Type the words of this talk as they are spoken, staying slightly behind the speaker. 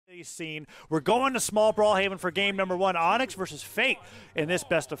be seen. We're going to small Brawlhaven for game number 1, Onyx versus Fate in this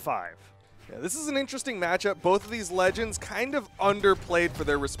best of 5. Yeah, this is an interesting matchup. Both of these legends kind of underplayed for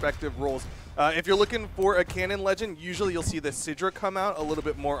their respective roles. If you're looking for a Cannon legend, usually you'll see the Sidra come out a little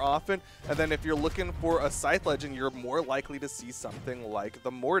bit more often. And then if you're looking for a Scythe legend, you're more likely to see something like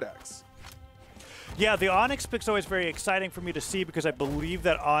the Mordex. Yeah, the Onyx pick's always very exciting for me to see because I believe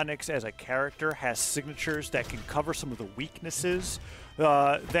that Onyx as a character has signatures that can cover some of the weaknesses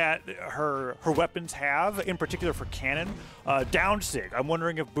that her weapons have, in particular for Cannon. Down Sig, I'm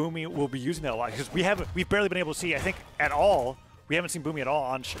wondering if Boomie will be using that a lot because we've barely been able to see, I think, at all. We haven't seen Boomie at all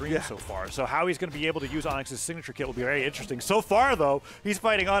on stream so far. So how he's going to be able to use Onyx's signature kit will be very interesting. So far, though, he's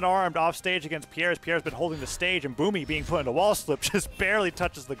fighting unarmed off stage against Pier, as Pierre's been holding the stage, and Boomie being put into wall slip just barely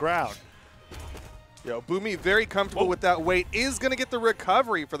touches the ground. Yo, Boomie very comfortable with that weight, is going to get the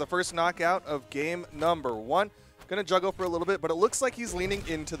recovery for the first knockout of game number 1. Going to juggle for a little bit, but it looks like he's leaning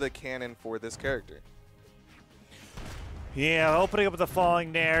into the Cannon for this character. Yeah, opening up with the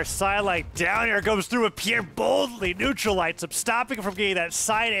falling nair. Sidelight down air goes through, and Pier boldly neutralizes him, stopping him from getting that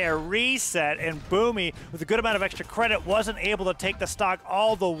side air reset. And Boomie, with a good amount of extra credit, wasn't able to take the stock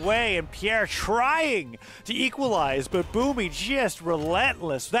all the way. And Pier trying to equalize, but Boomie just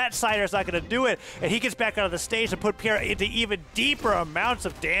relentless. That side air is not going to do it, and he gets back out of the stage to put Pier into even deeper amounts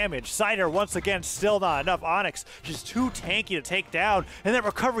of damage. Side air once again still not enough. Onyx just too tanky to take down, and that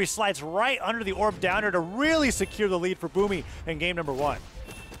recovery slides right under the orb down air to really secure the lead for Boomie in game number 1.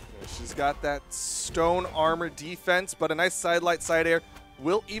 She's got that stone armor defense, but a nice sidelight side air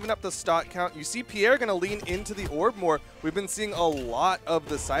will even up the stock count. You see Pier going to lean into the orb more. We've been seeing a lot of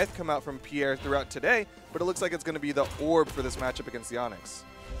the Scythe come out from Pier throughout today, but it looks like it's going to be the orb for this matchup against the Onyx.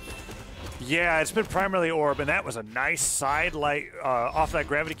 Yeah, it's been primarily orb, and that was a nice side light off that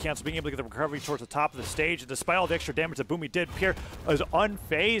gravity cancel, being able to get the recovery towards the top of the stage. And despite all the extra damage that Boomie did, Pier was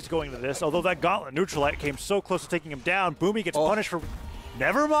unfazed going into this, although that gauntlet neutralite came so close to taking him down. Boomie gets punished for...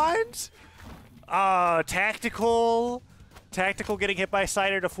 Never mind? Tactical getting hit by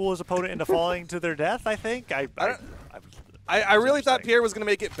side air to fool his opponent into falling to their death, I think. I really thought Pier was going to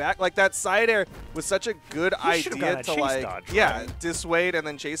make it back. Like, that side air was such a good idea to, like, dodge, dissuade and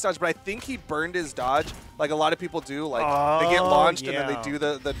then chase dodge. But I think he burned his dodge, like a lot of people do. Like, they get launched and then they do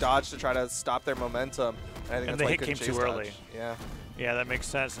the dodge to try to stop their momentum. And I think that's why he couldn't chase dodge. Early. Yeah, that makes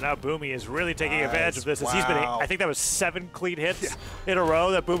sense. Now Boomie is really taking advantage of this. As he's been, I think that was 7 clean hits in a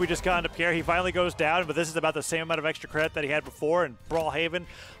row that Boomie just got into Pier. He finally goes down, but this is about the same amount of extra credit that he had before in Brawlhaven. A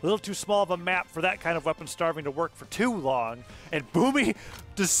little too small of a map for that kind of weapon starving to work for too long. And Boomie,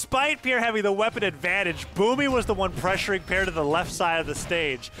 despite Pier having the weapon advantage, Boomie was the one pressuring Pier to the left side of the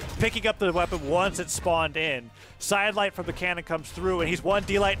stage, picking up the weapon once it spawned in. Sidelight from the Cannon comes through, and he's one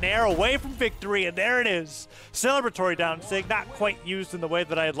D-Light Nair away from victory, and there it is. Celebratory down sig, not quite used in the way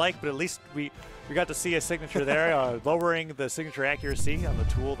that I'd like, but at least we got to see a signature there, lowering the signature accuracy on the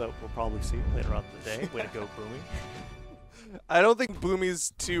tool that we'll probably see later on in the day. Way to go, Boomie. I don't think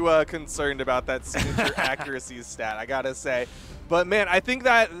Boomie's too concerned about that signature accuracy stat, I gotta say. But man, I think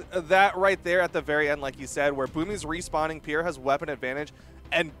that right there at the very end, like you said, where Boomie's respawning, Pier has weapon advantage,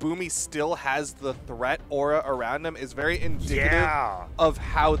 and Boomie still has the threat aura around him is very indicative of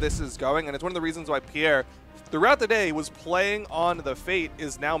how this is going. And it's one of the reasons why Pier, throughout the day, was playing on the Fate,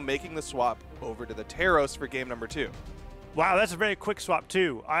 is now making the swap over to the Teros for game number 2. Wow, that's a very quick swap,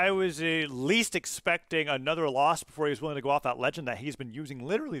 too. I was at least expecting another loss before he was willing to go off that legend that he's been using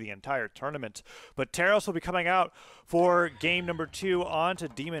literally the entire tournament. But Teros will be coming out for game number 2 onto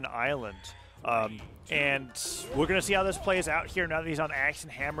Demon Island. And we're going to see how this plays out here now that he's on Axe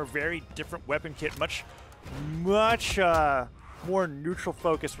and Hammer. Very different weapon kit, much more neutral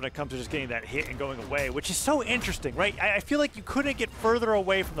focus when it comes to just getting that hit and going away, which is so interesting, right? I feel like you couldn't get further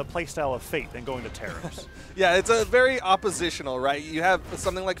away from the playstyle of Fate than going to Teros. Yeah, it's a very oppositional, right? You have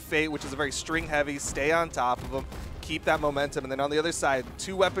something like Fate, which is a very string heavy, stay on top of them, keep that momentum, and then on the other side,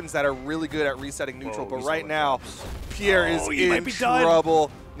 2 weapons that are really good at resetting neutral. But right now, Pier is in trouble.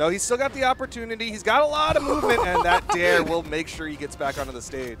 No, he's still got the opportunity. He's got a lot of movement, and that dare will make sure he gets back onto the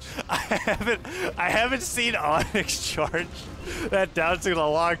stage. I haven't seen Onyx charge that down in a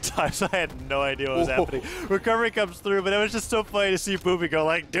long time, so I had no idea what was happening. Recovery comes through, but it was just so funny to see Boomie go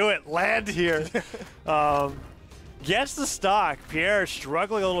like, do it, land here. Gets the stock. Pier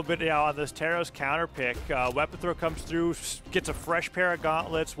struggling a little bit now on this Teros counter pick. Weapon throw comes through, gets a fresh pair of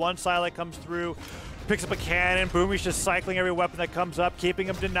gauntlets. One Silent comes through, picks up a cannon. Boomie's just cycling every weapon that comes up, keeping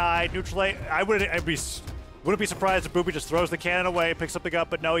him denied. Neutralite. Wouldn't be surprised if Boomie just throws the cannon away, picks up the gun,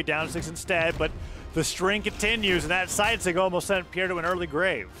 but no, he down 6 instead. But the string continues, and that side sig almost sent Pier to an early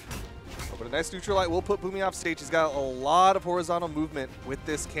grave. but a nice neutral light will put Boomie off stage. He's got a lot of horizontal movement with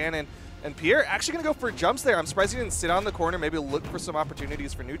this cannon. And Pier actually going to go for jumps there. I'm surprised he didn't sit on the corner, maybe look for some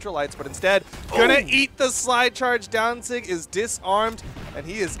opportunities for neutral lights, but instead going to eat the slide charge. Down sig is disarmed, and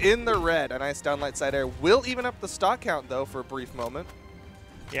he is in the red. A nice downlight side air will even up the stock count, though, for a brief moment.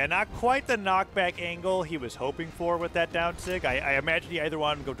 Yeah, not quite the knockback angle he was hoping for with that down sig. I imagine he either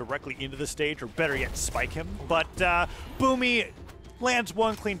wanted to go directly into the stage or better yet, spike him. But Boomie lands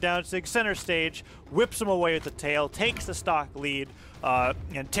one clean down sig, center stage, whips him away with the tail, takes the stock lead.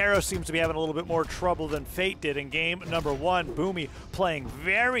 And Taro seems to be having a little bit more trouble than Fate did in game number 1. Boomie playing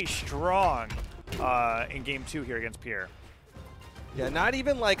very strong in game 2 here against Pier. Yeah, not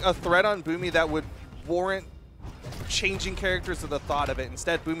even like a threat on Boomie that would warrant changing characters of the thought of it.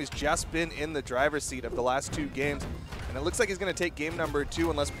 Instead, Boomie's just been in the driver's seat of the last 2 games, and it looks like he's going to take game number 2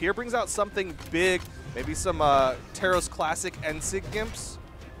 unless Pier brings out something big, maybe some Taro's classic NSIG gimps.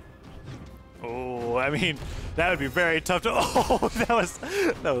 Oh, I mean, that would be very tough to. Oh,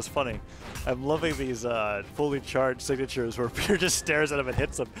 that was funny. I'm loving these fully charged signatures where Pier just stares at him and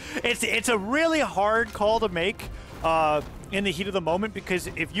hits him. It's a really hard call to make in the heat of the moment, because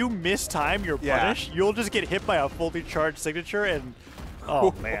if you miss time, you're punished. You'll just get hit by a fully charged signature, and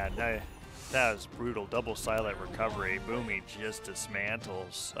oh man, that was brutal. Double silent recovery. Boomie just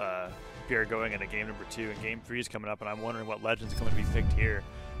dismantles Pier going into game number 2, and game 3 is coming up, and I'm wondering what legend's going to be picked here.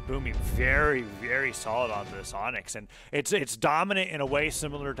 Boomie very, very solid on this Onyx, and it's dominant in a way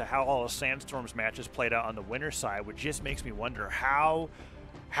similar to how all of Sandstorm's matches played out on the winner side, which just makes me wonder how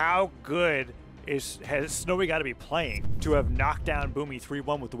good has Snowy got to be playing to have knocked down Boomie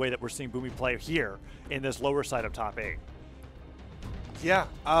 3-1 with the way that we're seeing Boomie play here in this lower side of top 8. Yeah,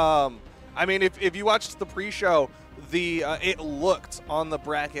 I mean, if you watched the pre-show, it looked on the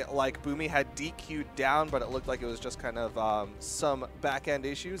bracket like Boomie had DQ'd down, but it looked like it was just kind of some back-end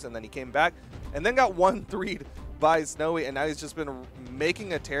issues, and then he came back and then got 1-3'd by Snowy, and now he's just been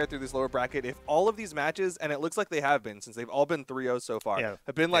making a tear through this lower bracket. If all of these matches, and it looks like they have been, since they've all been 3-0 so far,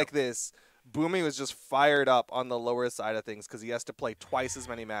 have been like this, Boomie was just fired up on the lower side of things because he has to play twice as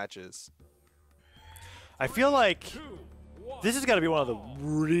many matches. I feel like this has got to be one of the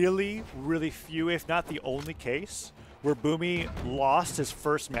really, really few, if not the only case, where Boomie lost his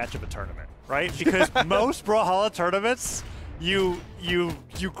first match of a tournament, right? Because most Brawlhalla tournaments, you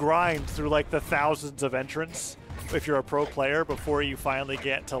grind through like the thousands of entrants if you're a pro player before you finally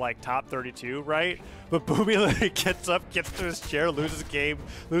get to like top 32, right? But Boomie literally gets up, gets to his chair, loses a game,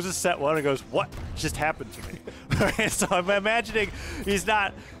 loses set 1, and goes, "What just happened to me?" So I'm imagining he's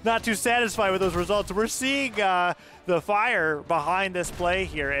not too satisfied with those results. We're seeing the fire behind this play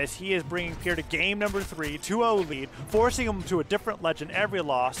here as he is bringing Pier to game number 3, 2-0 lead, forcing him to a different legend every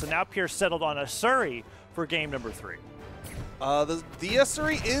loss, and now Pier settled on a Surrey for game number 3. The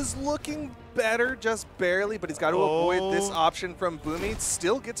Surrey is looking better, just barely, but he's got to avoid this option from Boomie.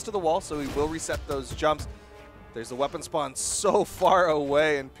 Still gets to the wall, so he will reset those jumps. There's a weapon spawn so far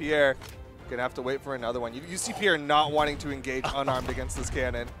away, and Pier gonna have to wait for another one. You see Pier not wanting to engage unarmed against this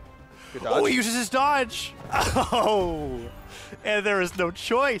cannon. Good dodge. Oh, he uses his dodge. Oh, and there is no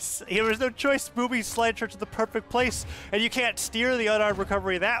choice. There was no choice. Boomie slide charge to the perfect place, and you can't steer the unarmed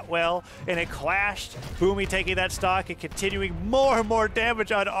recovery that well, and it clashed. Boomie taking that stock and continuing more and more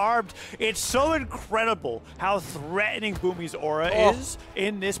damage unarmed. It's so incredible how threatening Boomie's aura is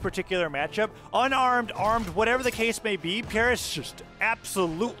in this particular matchup. Unarmed, armed, whatever the case may be, Pier is just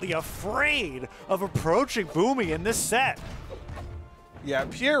absolutely afraid of approaching Boomie in this set. Yeah,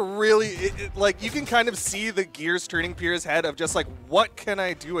 Pier really, like, you can kind of see the gears turning Pier's head of just like, what can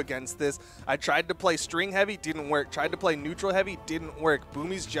I do against this? I tried to play string heavy, didn't work. Tried to play neutral heavy, didn't work.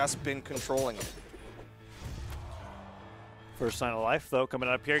 Boomie's just been controlling it. First sign of life, though, coming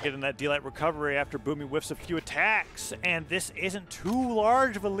out of Pier, getting that D-Light recovery after Boomie whiffs a few attacks, and this isn't too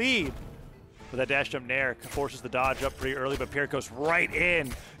large of a lead. But that dash jump nair forces the dodge up pretty early, but Pier goes right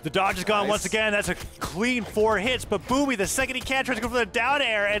in. The dodge is gone once again. That's a clean 4 hits, but Boomie, the second he can, tries to go for the down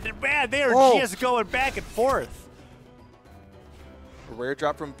air, and man, they are just going back and forth. A rare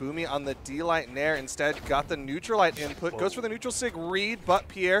drop from Boomie on the D-Light nair. Instead, got the neutral light input. Goes for the neutral sig read, but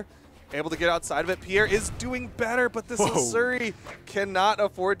Pier able to get outside of it. Pier is doing better, but this Surrey cannot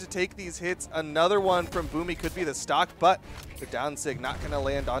afford to take these hits. Another one from Boomie could be the stock, but the down sig not going to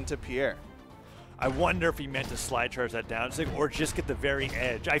land onto Pier. I wonder if he meant to slide charge that down sig or just get the very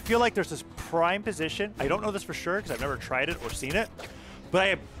edge. I feel like there's this prime position. I don't know this for sure because I've never tried it or seen it. But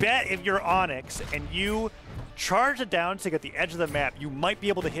I bet if you're Onyx and you charge the down sig at the edge of the map, you might be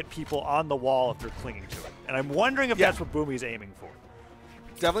able to hit people on the wall if they're clinging to it. And I'm wondering if that's what Boomie's aiming for.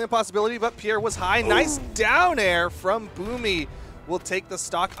 Definitely a possibility, but Pier was high. Nice down air from Boomie. will take the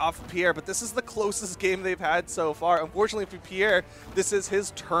stock off of Pier, but this is the closest game they've had so far. Unfortunately for Pier, this is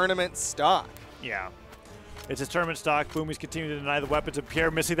his tournament stock. Yeah. It's his tournament stock. Boomie's continuing to deny the weapons, and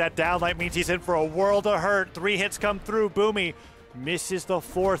Pier missing that downlight means he's in for a world of hurt. 3 hits come through. Boomie misses the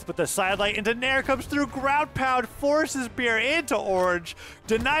 4th, but the sidelight into Nair comes through. Ground pound forces Pier into orange,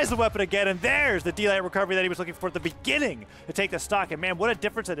 denies the weapon again, and there's the D-light recovery that he was looking for at the beginning to take the stock. And man, what a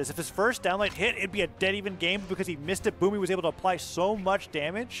difference it is. If his first downlight hit, it'd be a dead even game. Because he missed it, Boomie was able to apply so much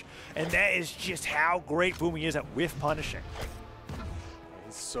damage, and that is just how great Boomie is at whiff punishing.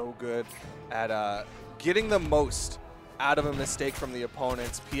 He's so good at getting the most out of a mistake from the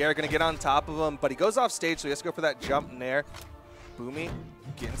opponents. Pier gonna get on top of him, but he goes off stage, so he has to go for that jump Nair. Boomie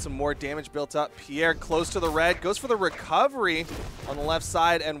getting some more damage built up. Pier close to the red, goes for the recovery on the left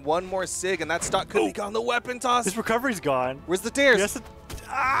side, and one more sig, and that stock could be gone. The weapon toss. His recovery's gone. Where's the dares? Yes,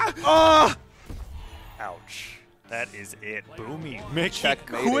 Ah! Ouch. That is it. Boomie making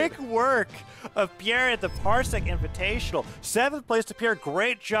Checkmated. quick work of Pier at the Parsec Invitational. 7th place to Pier.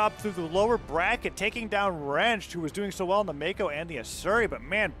 Great job through the lower bracket, taking down Wrenched, who was doing so well in the Mako and the Asuri. But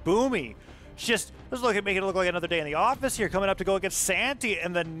man, Boomie just making it look like another day in the office here, coming up to go against Santi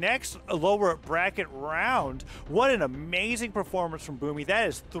in the next lower bracket round. What an amazing performance from Boomie. That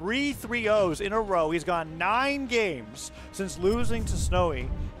is 3 3-0s in a row. He's gone 9 games since losing to Snowy,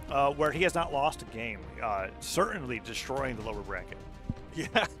 where he has not lost a game, certainly destroying the lower bracket.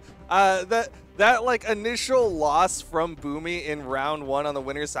 Yeah, that like initial loss from Boomie in round 1 on the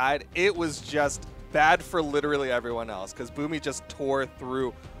winner's side, it was just bad for literally everyone else, because Boomie just tore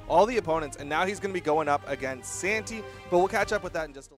through all the opponents, and now he's going to be going up against Santi, but we'll catch up with that in just a